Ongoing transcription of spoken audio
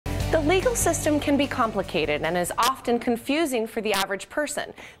The legal system can be complicated and is often confusing for the average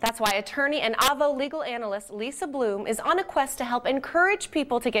person. That's why attorney and Avvo legal analyst Lisa Bloom is on a quest to help encourage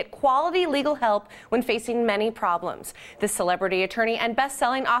people to get quality legal help when facing many problems. This celebrity attorney and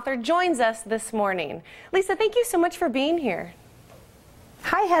best-selling author joins us this morning. Lisa, thank you so much for being here.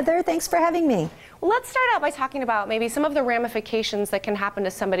 Hi, Heather. Thanks for having me. Well, let's start out by talking about maybe some of the ramifications that can happen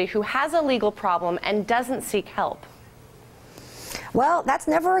to somebody who has a legal problem and doesn't seek help. Well, that's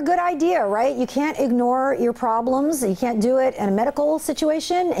never a good idea, right? You can't ignore your problems. You can't do it in a medical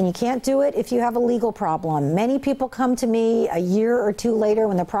situation, and you can't do it if you have a legal problem. Many people come to me a year or two later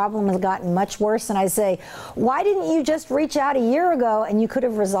when the problem has gotten much worse, and I say, why didn't you just reach out a year ago and you could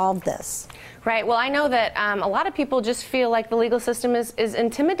have resolved this? Right. Well, I know that a lot of people just feel like the legal system is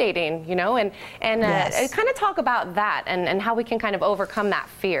intimidating, you know, and Yes. kind of talk about that and how we can kind of overcome that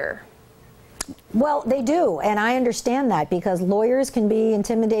fear. Well, they do, and I understand that because lawyers can be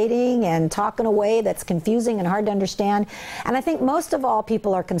intimidating and talk in a way that's confusing and hard to understand. And I think most of all,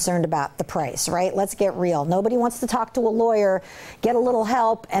 people are concerned about the price, right? Let's get real. Nobody wants to talk to a lawyer, get a little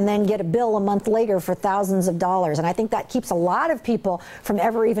help, and then get a bill a month later for thousands of dollars. And I think that keeps a lot of people from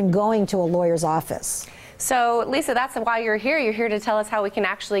ever even going to a lawyer's office. So, Lisa, that's why you're here. You're here to tell us how we can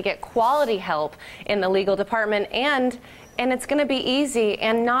actually get quality help in the legal department, and it's going to be easy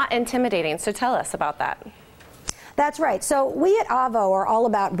and not intimidating. So tell us about that. That's right. So we at Avvo are all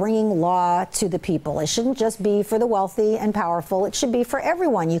about bringing law to the people. It shouldn't just be for the wealthy and powerful. It should be for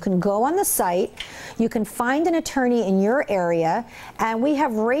everyone. You can go on the site, you can find an attorney in your area, and we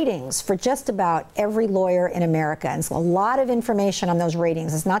have ratings for just about every lawyer in America. And so a lot of information on those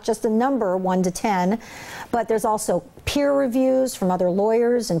ratings. It's not just a number, 1 to 10, but there's also peer reviews from other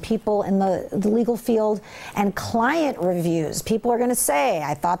lawyers and people in the legal field, and client reviews. People are going to say,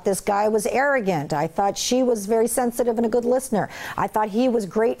 I thought this guy was arrogant. I thought she was very sensitive and a good listener. I thought he was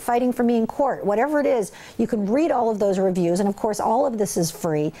great fighting for me in court. Whatever it is, you can read all of those reviews, and of course all of this is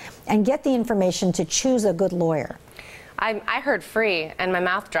free, and get the information to choose a good lawyer. I heard free and my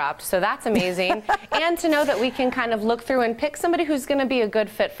mouth dropped, so that's amazing. And to know that we can kind of look through and pick somebody who's going to be a good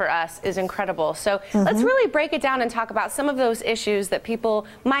fit for us is incredible. So let's really break it down and talk about some of those issues that people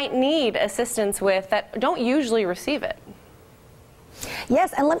might need assistance with that don't usually receive it.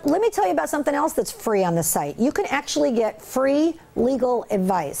 Yes, and let me tell you about something else that's free on the site. You can actually get free legal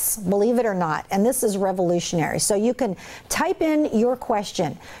advice, believe it or not, and this is revolutionary. So you can type in your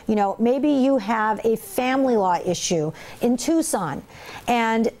question. You know, maybe you have a family law issue in Tucson,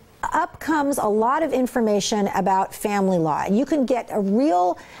 and up comes a lot of information about family law. And you can get a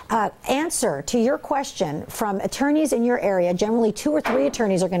real answer to your question from attorneys in your area. Generally, 2 or 3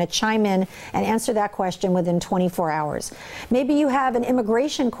 attorneys are going to chime in and answer that question within 24 hours. Maybe you have an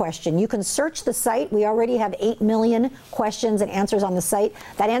immigration question. You can search the site. We already have 8 million questions and answers on the site.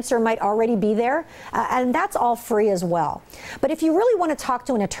 That answer might already be there, and that's all free as well. But if you really want to talk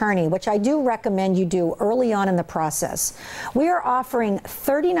to an attorney, which I do recommend you do early on in the process, we are offering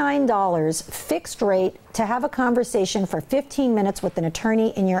 $39 fixed rate to have a conversation for 15 minutes with an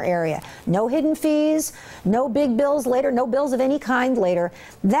attorney in your area. No hidden fees, no big bills later, no bills of any kind later.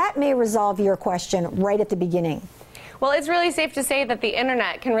 That may resolve your question right at the beginning. Well, it's really safe to say that the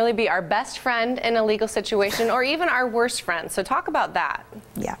internet can really be our best friend in a legal situation, or even our worst friend. So talk about that.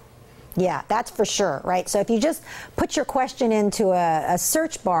 Yeah, that's for sure, right? So if you just put your question into a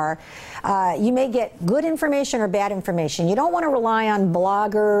search bar, you may get good information or bad information. You don't want to rely on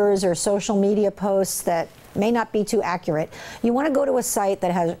bloggers or social media posts that may not be too accurate. You want to go to a site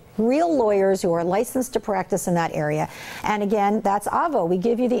that has real lawyers who are licensed to practice in that area. And again, that's Avvo. We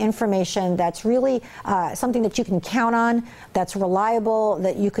give you the information that's really something that you can count on, that's reliable,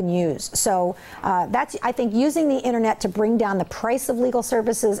 that you can use. So that's, I think, using the internet to bring down the price of legal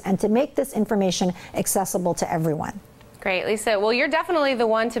services and to make this information accessible to everyone. Great, Lisa. Well, you're definitely the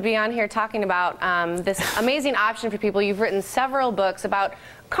one to be on here talking about this amazing option for people. You've written several books about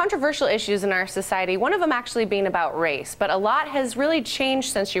controversial issues in our society, one of them actually being about race. But a lot has really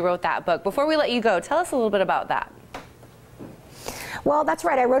changed since you wrote that book. Before we let you go, tell us a little bit about that. Well, that's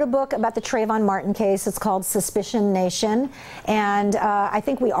right. I wrote a book about the Trayvon Martin case. It's called Suspicion Nation. And I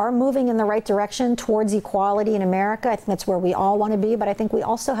think we are moving in the right direction towards equality in America. I think that's where we all want to be. But I think we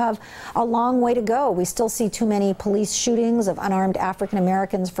also have a long way to go. We still see too many police shootings of unarmed African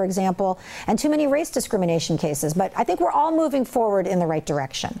Americans, for example, and too many race discrimination cases. But I think we're all moving forward in the right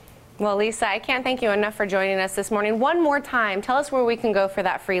direction. Well, Lisa, I can't thank you enough for joining us this morning. One more time, tell us where we can go for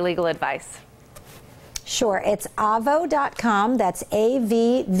that free legal advice. Sure. It's avvo.com. That's AVVO.com.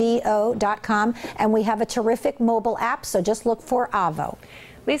 And we have a terrific mobile app, so just look for Avvo.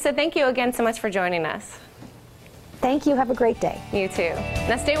 Lisa, thank you again so much for joining us. Thank you. Have a great day. You too.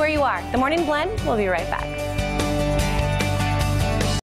 Now stay where you are. The Morning Blend, we'll be right back.